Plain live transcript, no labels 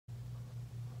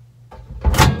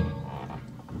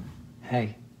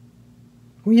Hey,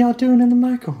 what y'all doing in the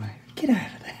microwave? Get out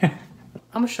of there.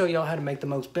 I'm gonna show y'all how to make the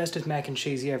most bestest mac and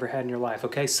cheese you ever had in your life,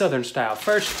 okay? Southern style.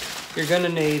 First, you're gonna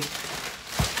need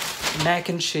mac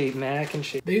and cheese.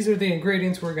 These are the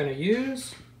ingredients we're gonna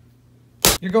use.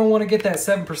 You're gonna wanna get that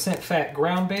 7% fat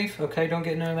ground beef, okay? Don't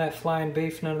get none of that flying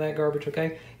beef, none of that garbage,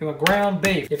 okay? You want ground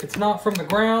beef. If it's not from the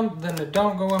ground, then it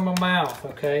don't go in my mouth,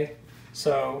 okay?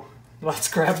 So, let's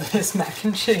grab this mac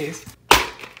and cheese.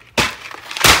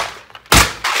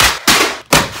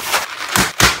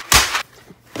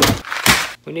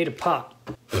 We need a pot.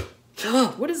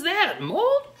 What is that,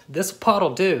 mold? This pot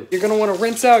will do. You're gonna wanna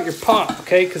rinse out your pot,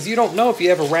 okay? Because you don't know if you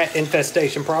have a rat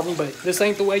infestation problem, but this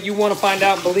ain't the way you wanna find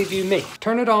out, believe you me.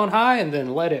 Turn it on high and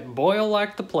then let it boil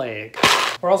like the plague.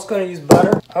 We're also gonna use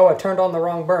butter. Oh, I turned on the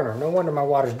wrong burner. No wonder my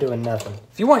water's doing nothing.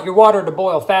 If you want your water to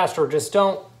boil faster, just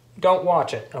don't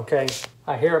watch it, okay?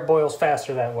 I hear it boils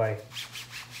faster that way.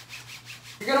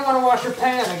 You're gonna wanna wash your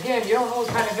pan. Again, you don't know what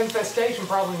kind of infestation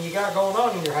problem you got going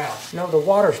on in your house. No, the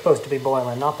water's supposed to be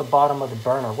boiling, not the bottom of the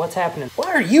burner. What's happening?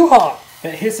 Why are you hot?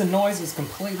 That hissing noise is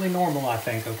completely normal, I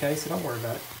think, okay? So don't worry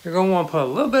about it. You're gonna wanna put a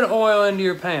little bit of oil into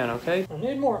your pan, okay? I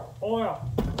need more oil.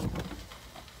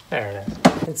 There it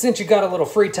is. And since you got a little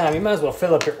free time, you might as well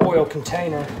fill up your oil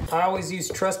container. I always use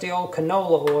trusty old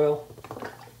canola oil,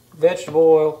 vegetable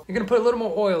oil. You're gonna put a little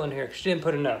more oil in here because you didn't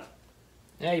put enough.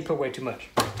 Now you put way too much.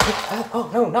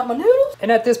 Oh no, not my noodles!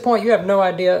 And at this point, you have no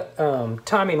idea,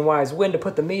 timing-wise, when to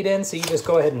put the meat in, so you just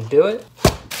go ahead and do it.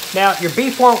 Now, your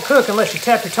beef won't cook unless you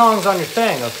tap your tongs on your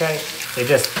thing, okay? They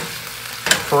just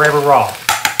forever raw.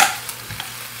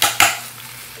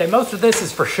 Okay, most of this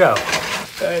is for show.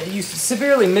 You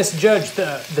severely misjudged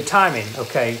the timing,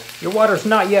 okay? Your water's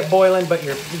not yet boiling, but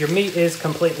your meat is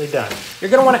completely done. You're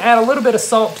gonna wanna add a little bit of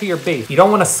salt to your beef. You don't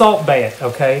wanna salt bay it,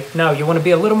 okay? No, you wanna be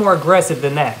a little more aggressive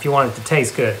than that if you want it to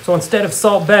taste good. So instead of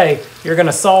salt bay, you're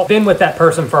gonna salt. Been with that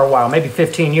person for a while, maybe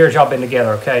 15 years y'all been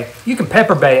together, okay? You can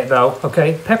pepper bay it though,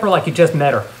 okay? Pepper like you just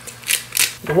met her.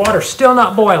 The water's still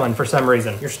not boiling for some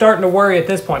reason. You're starting to worry at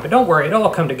this point, but don't worry, it'll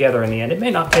all come together in the end. It may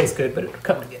not taste good, but it'll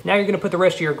come together. Now you're gonna put the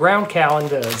rest of your ground cow in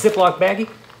the Ziploc baggie,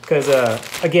 because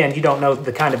again, you don't know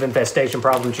the kind of infestation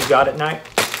problems you got at night.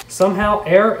 Somehow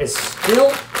air is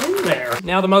still in there.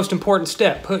 Now the most important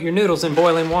step, put your noodles in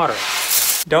boiling water.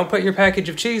 Don't put your package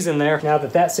of cheese in there. Now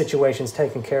that situation's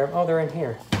taken care of, oh, they're in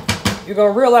here. You're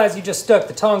gonna realize you just stuck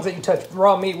the tongs that you touched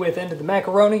raw meat with into the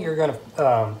macaroni. You're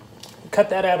gonna, cut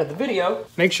that out of the video.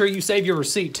 Make sure you save your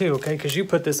receipt too, okay? Because you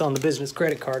put this on the business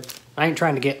credit card. I ain't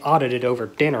trying to get audited over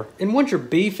dinner. And once your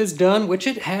beef is done, which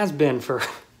it has been for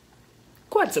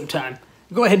quite some time,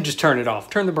 go ahead and just turn it off.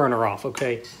 Turn the burner off,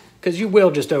 okay? Because you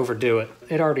will just overdo it.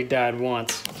 It already died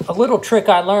once. A little trick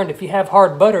I learned, if you have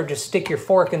hard butter, just stick your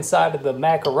fork inside of the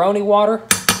macaroni water.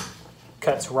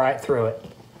 Cuts right through it.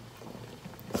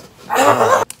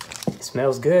 It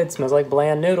smells good. Smells like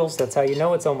bland noodles. That's how you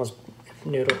know it's almost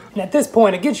noodle. And at this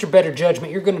point, against your better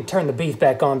judgment, you're going to turn the beef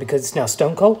back on because it's now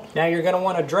stone cold. Now you're going to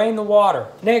want to drain the water.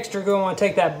 Next, you're going to want to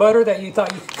take that butter that you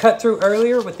thought you could cut through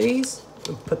earlier with these.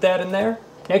 Put that in there.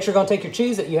 Next, you're going to take your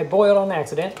cheese that you had boiled on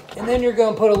accident. And then you're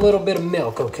going to put a little bit of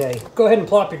milk, okay? Go ahead and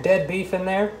plop your dead beef in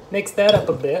there. Mix that up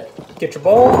a bit. Get your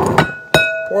bowl.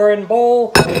 Pour it in the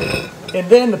bowl. And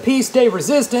then the Peace Day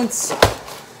Resistance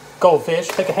goldfish.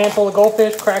 Take a handful of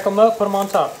goldfish, crack them up, put them on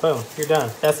top. Boom, you're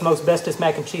done. That's the most bestest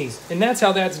mac and cheese. And that's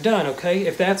how that's done, okay?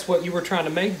 If that's what you were trying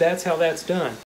to make, that's how that's done.